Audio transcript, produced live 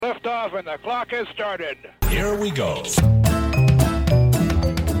off, and the clock has started. Here we go.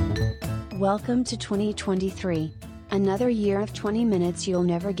 Welcome to 2023. Another year of 20 minutes you'll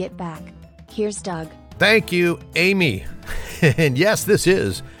never get back. Here's Doug. Thank you, Amy. And yes, this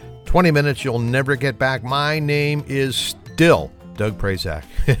is 20 minutes you'll never get back. My name is still Doug Prazak.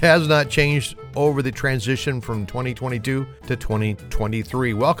 It has not changed over the transition from 2022 to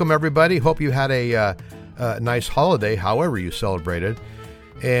 2023. Welcome, everybody. Hope you had a nice holiday, however you celebrated.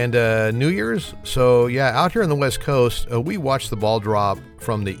 And New Year's. So, yeah, out here on the West Coast, we watch the ball drop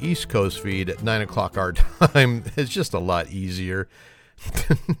from the East Coast feed at 9 o'clock our time. It's just a lot easier.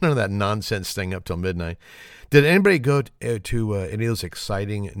 None of that nonsense thing up till midnight. Did anybody go to any of those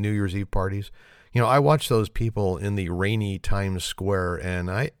exciting New Year's Eve parties? You know, I watched those people in the rainy Times Square,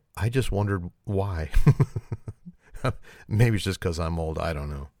 and I just wondered why. Maybe it's just because I'm old. I don't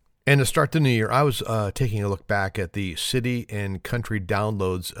know. And to start the new year, I was taking a look back at the city and country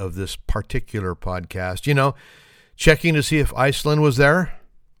downloads of this particular podcast. You know, checking to see if Iceland was there.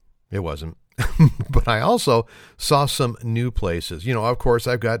 It wasn't. But I also saw some new places. You know, of course,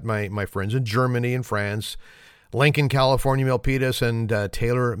 I've got my friends in Germany and France, Lincoln, California, Milpitas, and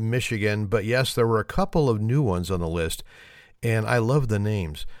Taylor, Michigan. But yes, there were a couple of new ones on the list, and I love the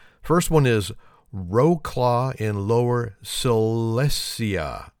names. First one is Wrocław in Lower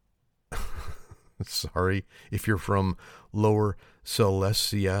Silesia. Sorry if you're from Lower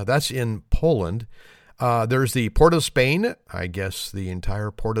Silesia. That's in Poland. There's the Port of Spain. I guess the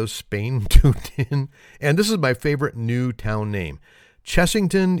entire Port of Spain tuned in. And this is my favorite new town name.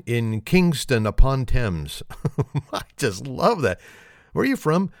 Chessington in Kingston upon Thames. I just love that. Where are you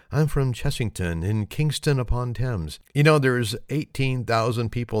from? I'm from Chessington in Kingston upon Thames. You know, there's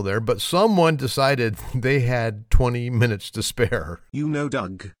 18,000 people there, but someone decided they had 20 minutes to spare. You know,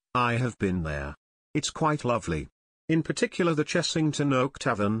 Doug, I have been there. It's quite lovely. In particular, the Chessington Oak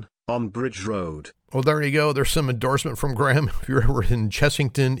Tavern on Bridge Road. Well, there you go. There's some endorsement from Graham. If you're ever in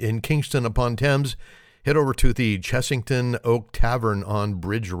Chessington in Kingston upon Thames, head over to the Chessington Oak Tavern on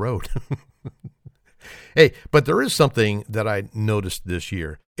Bridge Road. Hey, but there is something that I noticed this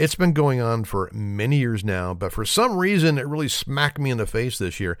year. It's been going on for many years now, but for some reason it really smacked me in the face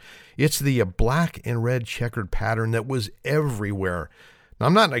this year. It's the black and red checkered pattern that was everywhere. Now,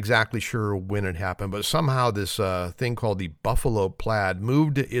 I'm not exactly sure when it happened, but somehow this thing called the buffalo plaid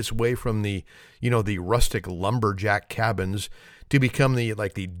moved its way from the rustic lumberjack cabins to become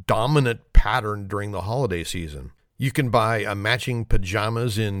the dominant pattern during the holiday season. You can buy matching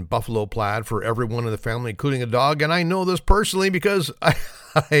pajamas in buffalo plaid for everyone in the family, including a dog, and I know this personally because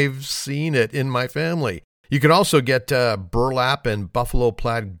I've seen it in my family. You can also get burlap and buffalo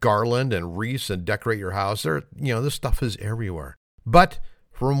plaid garland and wreaths and decorate your house. This stuff is everywhere. But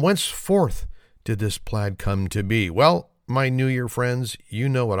from whence forth did this plaid come to be? Well, my New Year friends, you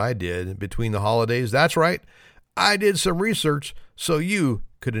know what I did between the holidays. That's right. I did some research so you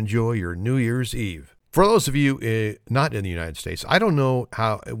could enjoy your New Year's Eve. For those of you not in the United States, I don't know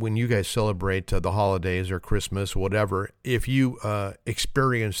how, when you guys celebrate the holidays or Christmas, whatever, if you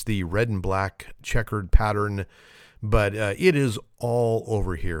experience the red and black checkered pattern, but it is all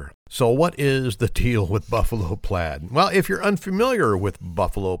over here. So what is the deal with buffalo plaid? Well, if you're unfamiliar with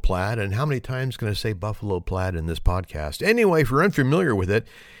buffalo plaid, and how many times can I say buffalo plaid in this podcast? Anyway, if you're unfamiliar with it,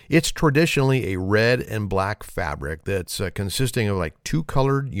 it's traditionally a red and black fabric that's consisting of two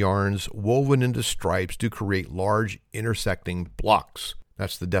colored yarns woven into stripes to create large intersecting blocks.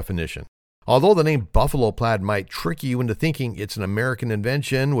 That's the definition. Although the name buffalo plaid might trick you into thinking it's an American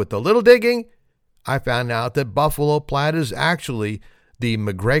invention, with a little digging, I found out that buffalo plaid is actually the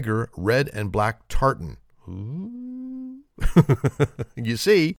McGregor red and black tartan. You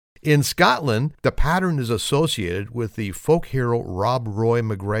see, in Scotland, the pattern is associated with the folk hero Rob Roy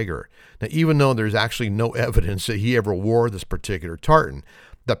McGregor. Now, even though there's actually no evidence that he ever wore this particular tartan,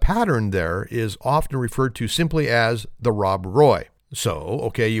 the pattern there is often referred to simply as the Rob Roy. So,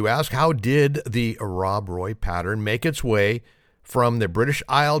 okay, you ask, how did the Rob Roy pattern make its way from the British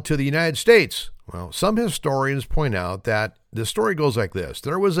Isle to the United States? Well, some historians point out that the story goes like this.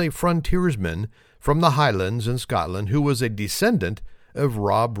 There was a frontiersman from the Highlands in Scotland who was a descendant of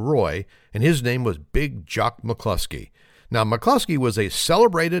Rob Roy, and his name was Big Jock McCluskey. Now, McCluskey was a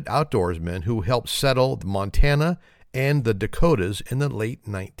celebrated outdoorsman who helped settle Montana and the Dakotas in the late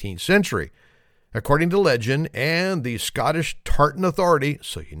 19th century. According to legend and the Scottish Tartan Authority,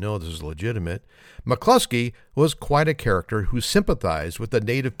 so you know this is legitimate, McCluskey was quite a character who sympathized with the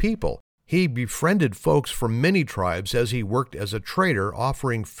native people. He befriended folks from many tribes as he worked as a trader,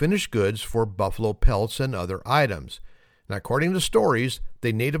 offering finished goods for buffalo pelts and other items. Now, according to stories,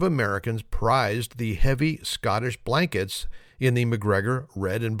 the Native Americans prized the heavy Scottish blankets in the MacGregor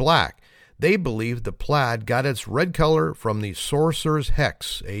red and black. They believed the plaid got its red color from the sorcerer's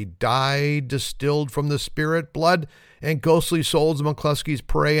hex, a dye distilled from the spirit, blood, and ghostly souls of McCluskey's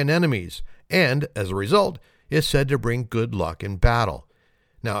prey and enemies, and, as a result, is said to bring good luck in battle.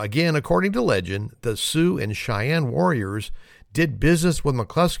 Now, again, according to legend, the Sioux and Cheyenne warriors did business with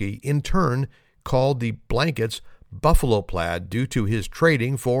McCluskey, in turn called the blankets buffalo plaid due to his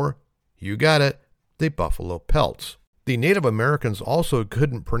trading for, you got it, the buffalo pelts. The Native Americans also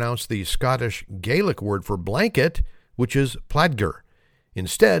couldn't pronounce the Scottish Gaelic word for blanket, which is plaidger.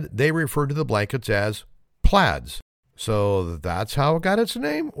 Instead, they referred to the blankets as plaids. So that's how it got its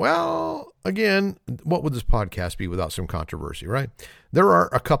name? Well, again, what would this podcast be without some controversy, right? There are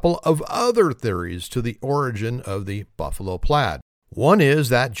a couple of other theories to the origin of the buffalo plaid. One is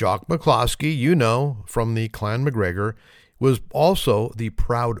that Jock McCloskey, you know, from the Clan MacGregor, was also the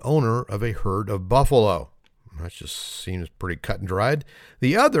proud owner of a herd of buffalo. That just seems pretty cut and dried.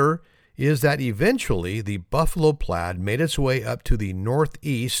 The other is that eventually the buffalo plaid made its way up to the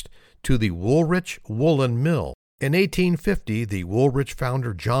northeast to the Woolwich Woolen Mill. In 1850, the Woolwich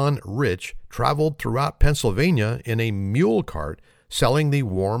founder John Rich traveled throughout Pennsylvania in a mule cart selling the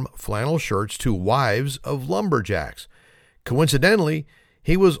warm flannel shirts to wives of lumberjacks. Coincidentally,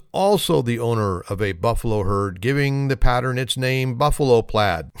 he was also the owner of a buffalo herd, giving the pattern its name, Buffalo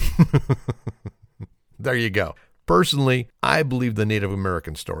Plaid. There you go. Personally, I believe the Native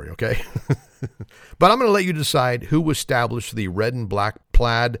American story, okay? But I'm going to let you decide who established the red and black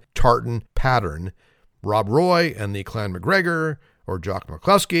plaid tartan pattern. Rob Roy and the Clan MacGregor, or Jock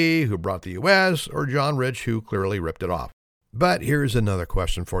McCluskey, who brought the U.S., or John Rich, who clearly ripped it off. But here's another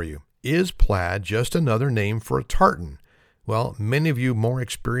question for you. Is plaid just another name for a tartan? Well, many of you more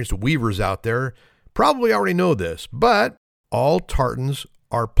experienced weavers out there probably already know this, but all tartans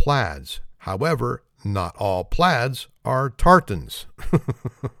are plaids. However, not all plaids are tartans.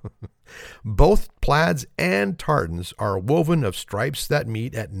 Both plaids and tartans are woven of stripes that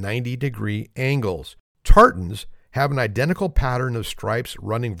meet at 90-degree angles. Tartans have an identical pattern of stripes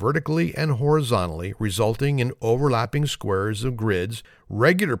running vertically and horizontally, resulting in overlapping squares of grids.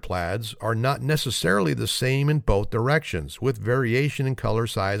 Regular plaids are not necessarily the same in both directions, with variation in color,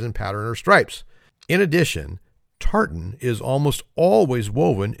 size, and pattern or stripes. In addition, tartan is almost always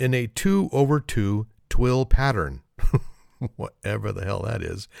woven in a 2/2 twill pattern, whatever the hell that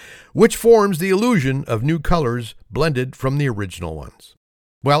is, which forms the illusion of new colors blended from the original ones.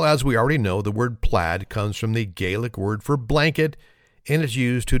 Well, as we already know, the word plaid comes from the Gaelic word for blanket, and is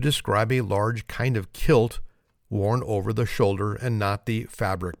used to describe a large kind of kilt worn over the shoulder and not the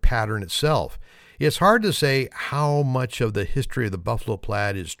fabric pattern itself. It's hard to say how much of the history of the buffalo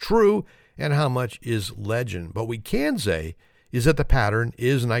plaid is true and how much is legend, but we can say is that the pattern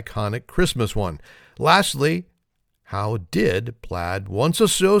is an iconic Christmas one. Lastly, how did plaid, once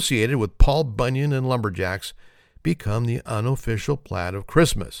associated with Paul Bunyan and lumberjacks, become the unofficial plaid of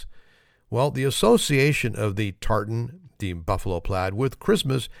Christmas? Well, the association of the tartan, the buffalo plaid, with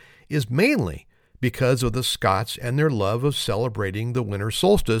Christmas is mainly because of the Scots and their love of celebrating the winter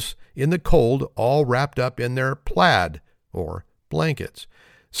solstice in the cold, all wrapped up in their plaid, or blankets.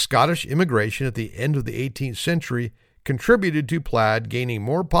 Scottish immigration at the end of the 18th century contributed to plaid gaining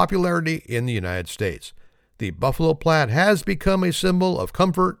more popularity in the United States. The buffalo plaid has become a symbol of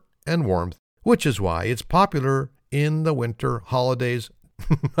comfort and warmth, which is why it's popular in the winter holidays.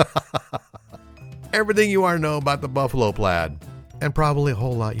 Everything you want to know about the buffalo plaid, and probably a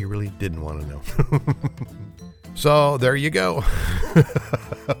whole lot you really didn't want to know. So there you go.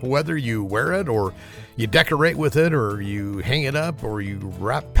 Whether you wear it, or you decorate with it, or you hang it up, or you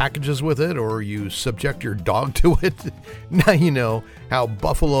wrap packages with it, or you subject your dog to it, now you know how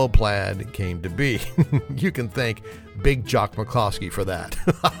buffalo plaid came to be. You can thank Big Jock McCloskey for that.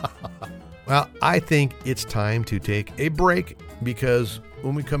 Well, I think it's time to take a break, because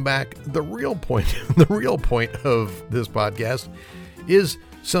when we come back, the real point of this podcast is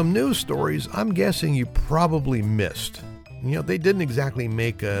some news stories I'm guessing you probably missed. You know, they didn't exactly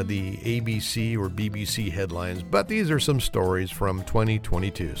make the ABC or BBC headlines, but these are some stories from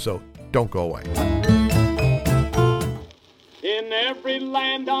 2022, so don't go away. In every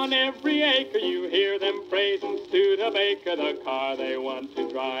land, on every acre, you hear them praising Studebaker, the car they want to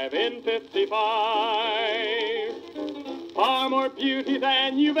drive in 55. Far more beauty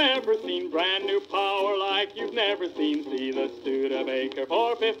than you've ever seen, brand new power like you've never seen. See the Studebaker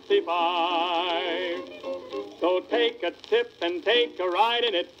for 55. So take a tip and take a ride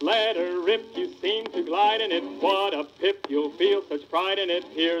in it. Let her rip, you seem to glide in it. What a pip, you'll feel such pride in it.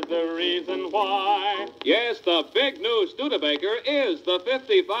 Here's the reason why. Yes, the big new Studebaker is the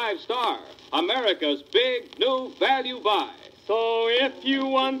 55 Star, America's big new value buy. So if you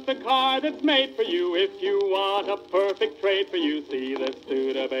want the car that's made for you, if you want a perfect trade for you, see the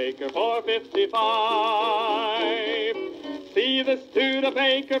Studebaker for 55. See the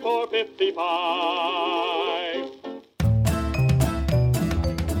Studebaker for 55.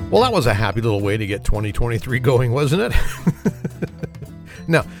 Well, that was a happy little way to get 2023 going, wasn't it?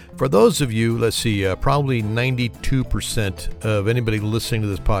 Now, for those of you, let's see, probably 92% of anybody listening to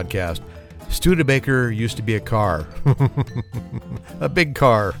this podcast, Studebaker used to be a car. A big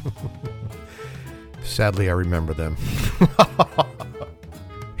car. Sadly, I remember them.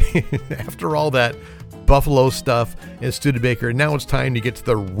 After all that Buffalo stuff and Studebaker, now it's time to get to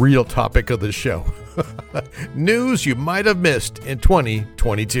the real topic of the show. News you might have missed in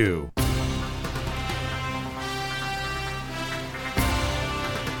 2022.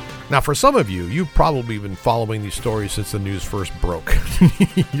 Now, for some of you, you've probably been following these stories since the news first broke.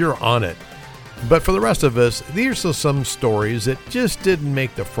 You're on it. But for the rest of us, these are some stories that just didn't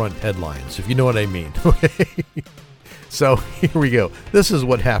make the front headlines, if you know what I mean. So here we go. This is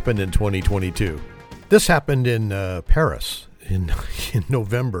what happened in 2022. This happened in Paris in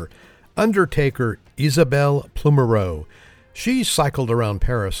November. Undertaker Isabelle Plumereau, she cycled around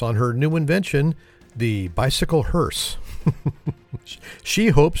Paris on her new invention, the bicycle hearse. She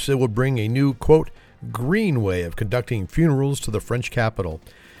hopes it will bring a new, quote, green way of conducting funerals to the French capital.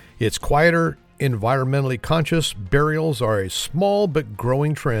 It's quieter, environmentally conscious burials are a small but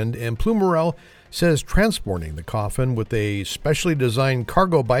growing trend, and Plumereau says transporting the coffin with a specially designed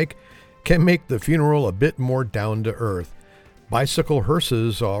cargo bike can make the funeral a bit more down to earth. Bicycle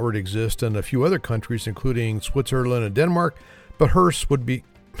hearses already exist in a few other countries, including Switzerland and Denmark, but hers would be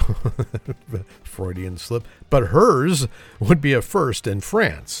Freudian slip, but hers would be a first in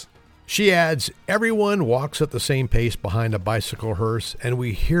France. She adds, everyone walks at the same pace behind a bicycle hearse, and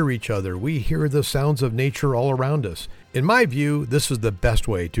we hear each other. We hear the sounds of nature all around us. In my view, this is the best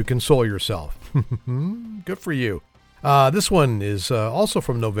way to console yourself. Good for you. This one is also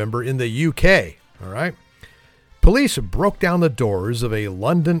from November in the UK. All right. Police broke down the doors of a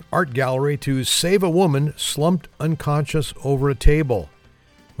London art gallery to save a woman slumped unconscious over a table.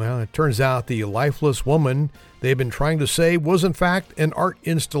 Well, it turns out the lifeless woman they've been trying to save was in fact an art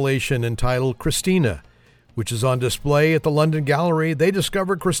installation entitled Christina, which is on display at the London Gallery. They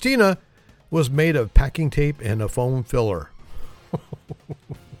discovered Christina was made of packing tape and a foam filler.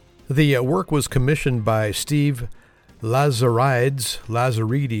 The work was commissioned by Steve Lazarides,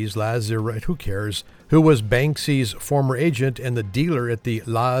 who cares, who was Banksy's former agent and the dealer at the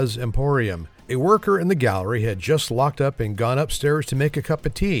Laz Emporium. A worker in the gallery had just locked up and gone upstairs to make a cup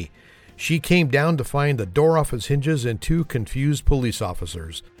of tea. She came down to find the door off its hinges and two confused police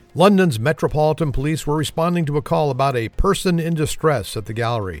officers. London's Metropolitan Police were responding to a call about a person in distress at the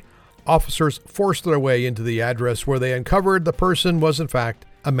gallery. Officers forced their way into the address where they uncovered the person was in fact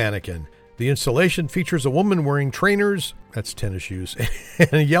a mannequin. The installation features a woman wearing trainers, that's tennis shoes,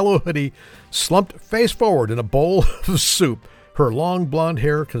 and a yellow hoodie, slumped face forward in a bowl of soup, her long blonde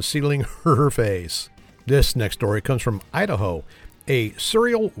hair concealing her face. This next story comes from Idaho. A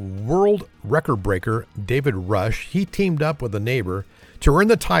serial world record breaker, David Rush, he teamed up with a neighbor to earn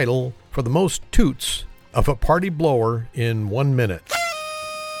the title for the most toots of a party blower in 1 minute.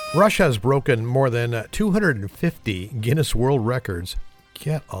 Rush has broken more than 250 Guinness World Records,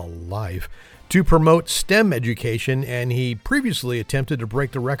 get a life, to promote STEM education, and he previously attempted to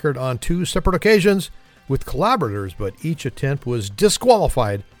break the record on 2 separate occasions with collaborators, but each attempt was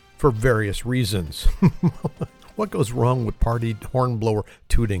disqualified for various reasons. What goes wrong with party hornblower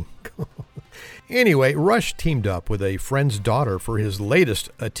tooting? Anyway, Rush teamed up with a friend's daughter for his latest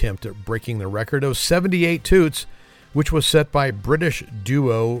attempt at breaking the record of 78 toots, which was set by British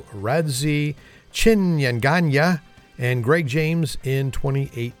duo Radzi Chinyanganya and Greg James in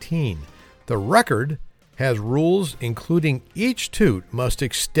 2018. The record has rules including each toot must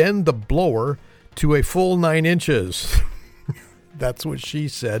extend the blower to a full 9 inches. That's what she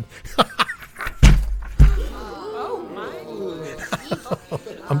said.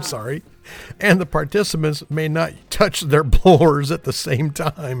 I'm sorry. And the participants may not touch their blowers at the same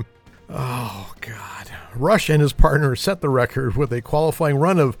time. Oh, God. Rush and his partner set the record with a qualifying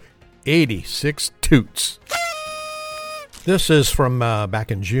run of 86 toots. This is from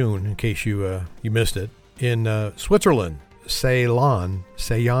back in June, in case you missed it, in Switzerland. Ceylon,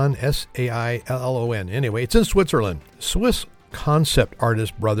 S-A-I-L-L-O-N. Anyway, it's in Switzerland. Swiss concept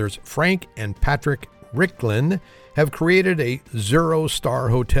artist brothers Frank and Patrick Ricklin have created a 0-star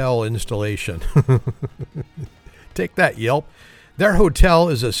hotel installation. Take that, Yelp. Their hotel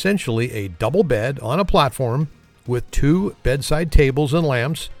is essentially a double bed on a platform with 2 bedside tables and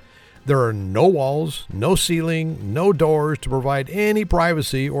lamps. There are no walls, no ceiling, no doors to provide any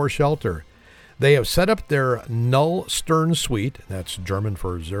privacy or shelter. They have set up their Null Stern Suite, that's German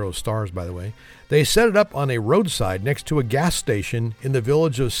for 0 stars, by the way. They set it up on a roadside next to a gas station in the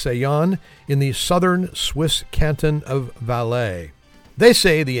village of Seyon in the southern Swiss canton of Valais. They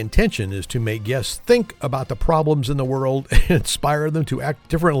say the intention is to make guests think about the problems in the world and inspire them to act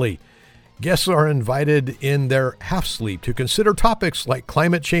differently. Guests are invited in their half-sleep to consider topics like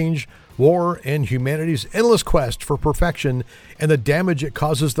climate change, war, and humanity's endless quest for perfection and the damage it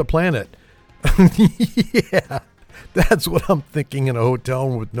causes the planet. Yeah, that's what I'm thinking in a hotel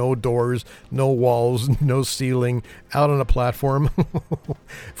with no doors, no walls, no ceiling, out on a platform.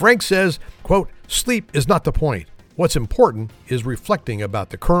 Frank says, quote, "Sleep is not the point. What's important is reflecting about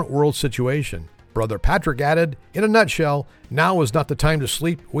the current world situation." Brother Patrick added, "In a nutshell, now is not the time to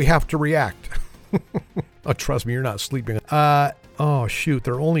sleep. We have to react." Oh, trust me, you're not sleeping. Oh, shoot,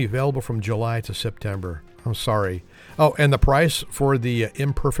 they're only available from July to September. I'm sorry. Oh, and the price for the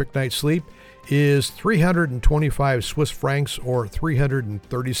Imperfect Night's Sleep is 325 Swiss francs or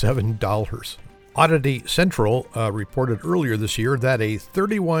 $337. Oddity Central reported earlier this year that a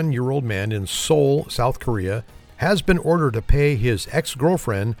 31-year-old man in Seoul, South Korea, has been ordered to pay his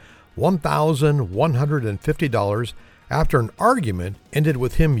ex-girlfriend $1,150 after an argument ended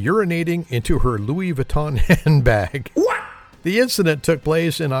with him urinating into her Louis Vuitton handbag. What? The incident took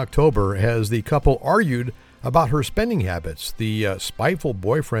place in October as the couple argued about her spending habits. The spiteful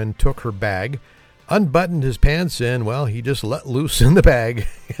boyfriend took her bag, unbuttoned his pants, and, well, he just let loose in the bag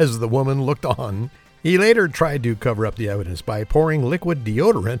as the woman looked on. He later tried to cover up the evidence by pouring liquid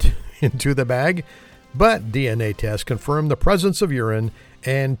deodorant into the bag, but DNA tests confirmed the presence of urine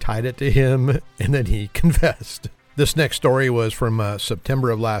and tied it to him, and then he confessed. This next story was from September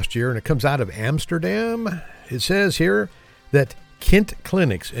of last year, and it comes out of Amsterdam. It says here that Kint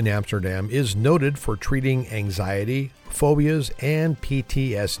Clinics in Amsterdam is noted for treating anxiety, phobias, and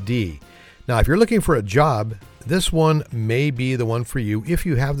PTSD. Now, if you're looking for a job, this one may be the one for you if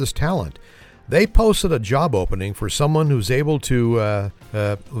you have this talent. They posted a job opening for someone who's able to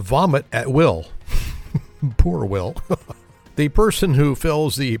vomit at will. Poor Will. The person who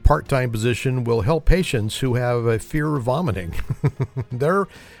fills the part-time position will help patients who have a fear of vomiting. They're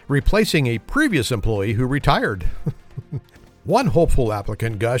replacing a previous employee who retired. One hopeful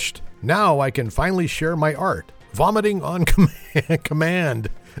applicant gushed, "Now I can finally share my art. Vomiting on command."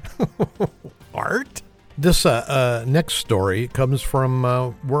 Art? This next story comes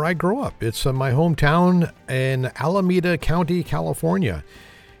from where I grew up. It's my hometown in Alameda County, California.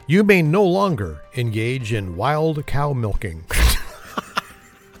 You may no longer engage in wild cow milking.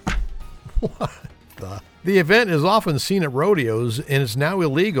 What the? The event is often seen at rodeos and is now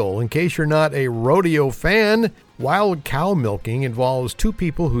illegal. In case you're not a rodeo fan, wild cow milking involves 2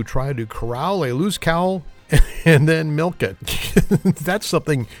 people who try to corral a loose cow and then milk it. That's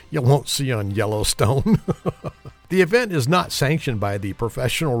something you won't see on Yellowstone. The event is not sanctioned by the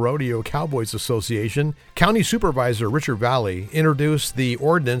Professional Rodeo Cowboys Association. County Supervisor Richard Valley introduced the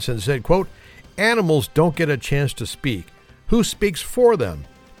ordinance and said, quote, "Animals don't get a chance to speak. Who speaks for them?"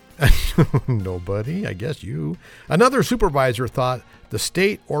 Nobody, I guess you. Another supervisor thought the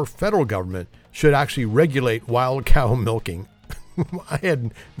state or federal government should actually regulate wild cow milking. I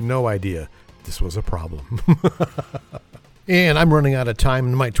had no idea this was a problem. And I'm running out of time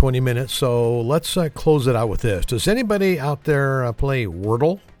in my 20 minutes, so let's close it out with this. Does anybody out there play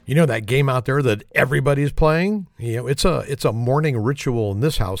Wordle? You know that game out there that everybody's playing? You know, it's a morning ritual in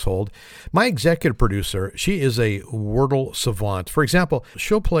this household. My executive producer, she is a Wordle savant. For example,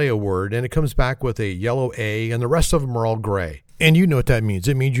 she'll play a word and it comes back with a yellow A and the rest of them are all gray. And you know what that means.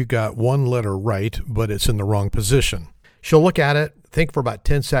 It means you got one letter right, but it's in the wrong position. She'll look at it, think for about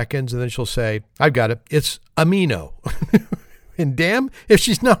 10 seconds, and then she'll say, "I've got it. It's amino." And damn, if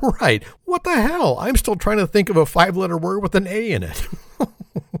she's not right, what the hell? I'm still trying to think of a 5-letter word with an A in it.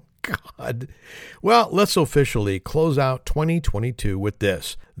 God. Well, let's officially close out 2022 with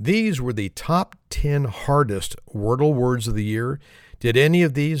this. These were the top 10 hardest Wordle words of the year. Did any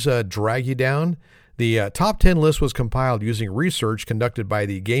of these drag you down? The top 10 list was compiled using research conducted by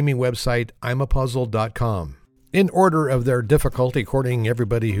the gaming website imapuzzle.com. In order of their difficulty, according to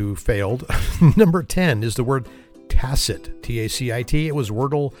everybody who failed, number 10 is the word tacit, T-A-C-I-T. It was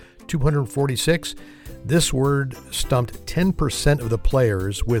Wordle 246. This word stumped 10% of the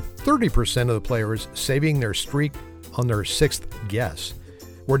players, with 30% of the players saving their streak on their 6th guess.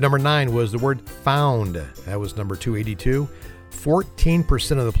 Word number 9 was the word found. That was number 282.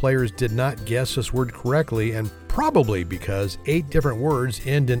 14% of the players did not guess this word correctly, and probably because 8 different words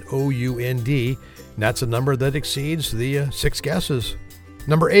end in O-U-N-D, and that's a number that exceeds the 6 guesses.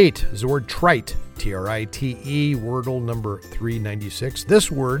 Number 8 is the word trite, T-R-I-T-E, Wordle number 396.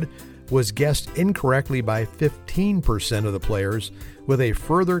 This word was guessed incorrectly by 15% of the players, with a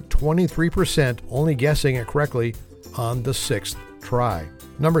further 23% only guessing it correctly on the 6th try.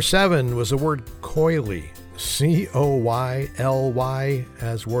 Number 7 was the word coyly, C-O-Y-L-Y,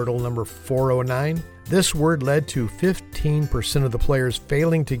 as Wordle number 409. This word led to 15% of the players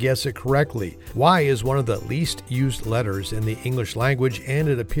failing to guess it correctly. Y is one of the least used letters in the English language, and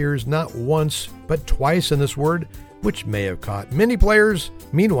it appears not once but twice in this word, which may have caught many players.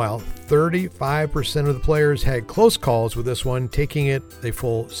 Meanwhile, 35% of the players had close calls with this one, taking it a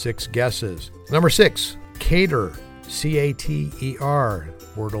full 6 guesses. Number 6, cater, C-A-T-E-R,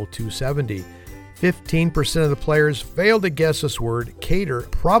 Wordle 270. 15% of the players failed to guess this word. Cater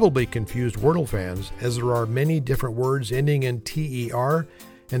probably confused Wordle fans, as there are many different words ending in T-E-R,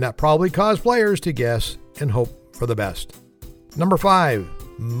 and that probably caused players to guess and hope for the best. Number 5,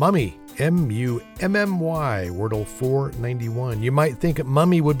 mummy, M-U-M-M-Y, Wordle 491. You might think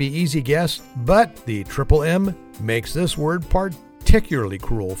mummy would be easy guess, but the triple M makes this word particularly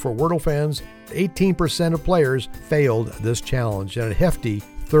cruel for Wordle fans. 18% of players failed this challenge, and a hefty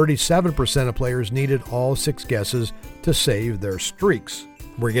 37% of players needed all 6 guesses to save their streaks.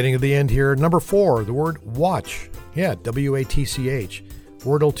 We're getting to the end here. Number 4, the word watch. Yeah, W-A-T-C-H.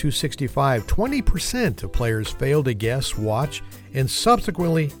 Wordle 265. 20% of players failed to guess watch and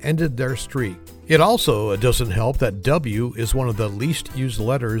subsequently ended their streak. It also doesn't help that W is one of the least used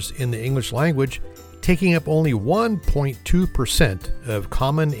letters in the English language, taking up only 1.2% of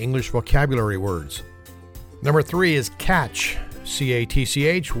common English vocabulary words. Number 3 is catch.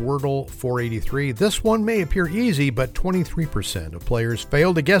 C-A-T-C-H, Wordle 483. This one may appear easy, but 23% of players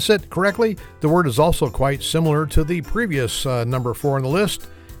failed to guess it correctly. The word is also quite similar to the previous number 4 on the list,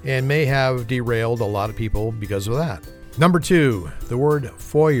 and may have derailed a lot of people because of that. Number 2, the word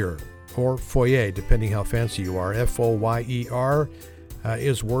foyer, or foyer, depending how fancy you are, F-O-Y-E-R,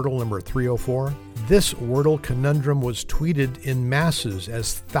 is Wordle number 304. This Wordle conundrum was tweeted in masses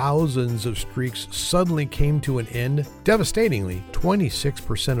as thousands of streaks suddenly came to an end. Devastatingly,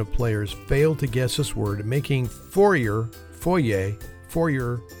 26% of players failed to guess this word, making foyer,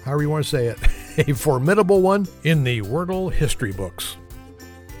 however you want to say it, a formidable one in the Wordle history books.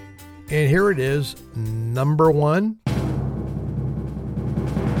 And here it is, number 1.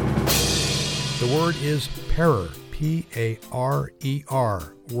 The word is parer.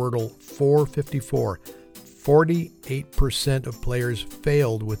 P-A-R-E-R, Wordle 454. 48% of players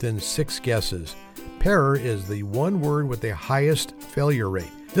failed within 6 guesses. Parer is the one word with the highest failure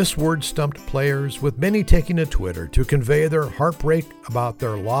rate. This word stumped players, with many taking to Twitter to convey their heartbreak about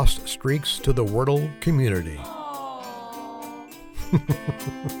their lost streaks to the Wordle community.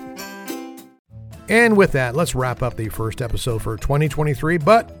 And with that, let's wrap up the first episode for 2023.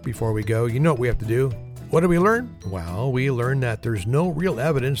 But before we go, you know what we have to do. What did we learn? Well, we learned that there's no real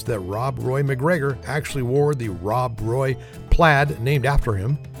evidence that Rob Roy McGregor actually wore the Rob Roy plaid named after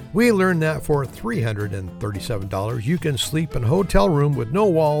him. We learned that for $337, you can sleep in a hotel room with no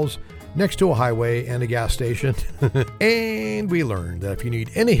walls next to a highway and a gas station. And we learned that if you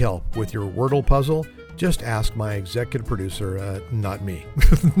need any help with your Wordle puzzle, just ask my executive producer, not me.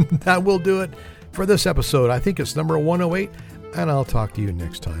 That will do it for this episode. I think it's number 108, and I'll talk to you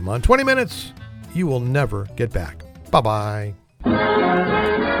next time on 20 Minutes You Will Never Get Back. Bye-bye.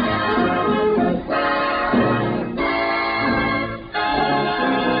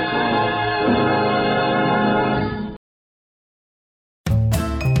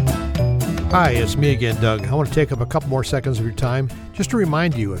 Hi, it's me again, Doug. I want to take up a couple more seconds of your time just to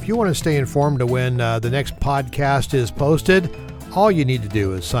remind you, if you want to stay informed of when the next podcast is posted, all you need to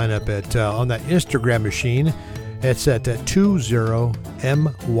do is sign up at on that Instagram machine. It's at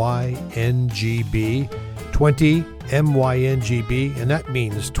 20MYNGB, 20MYNGB, and that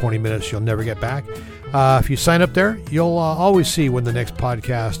means 20 minutes you'll never get back. If you sign up there, you'll always see when the next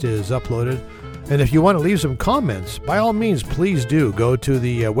podcast is uploaded. And if you want to leave some comments, by all means, please do go to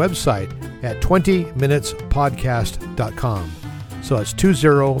the website at 20minutespodcast.com. So it's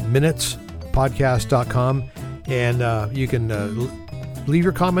 20minutespodcast.com, and you can leave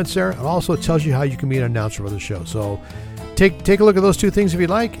your comments there. It also tells you how you can be an announcer for the show. So take a look at those two things if you'd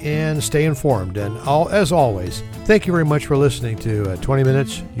like, and stay informed. And as always, thank you very much for listening to 20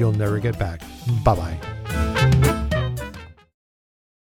 Minutes You'll Never Get Back. Bye-bye.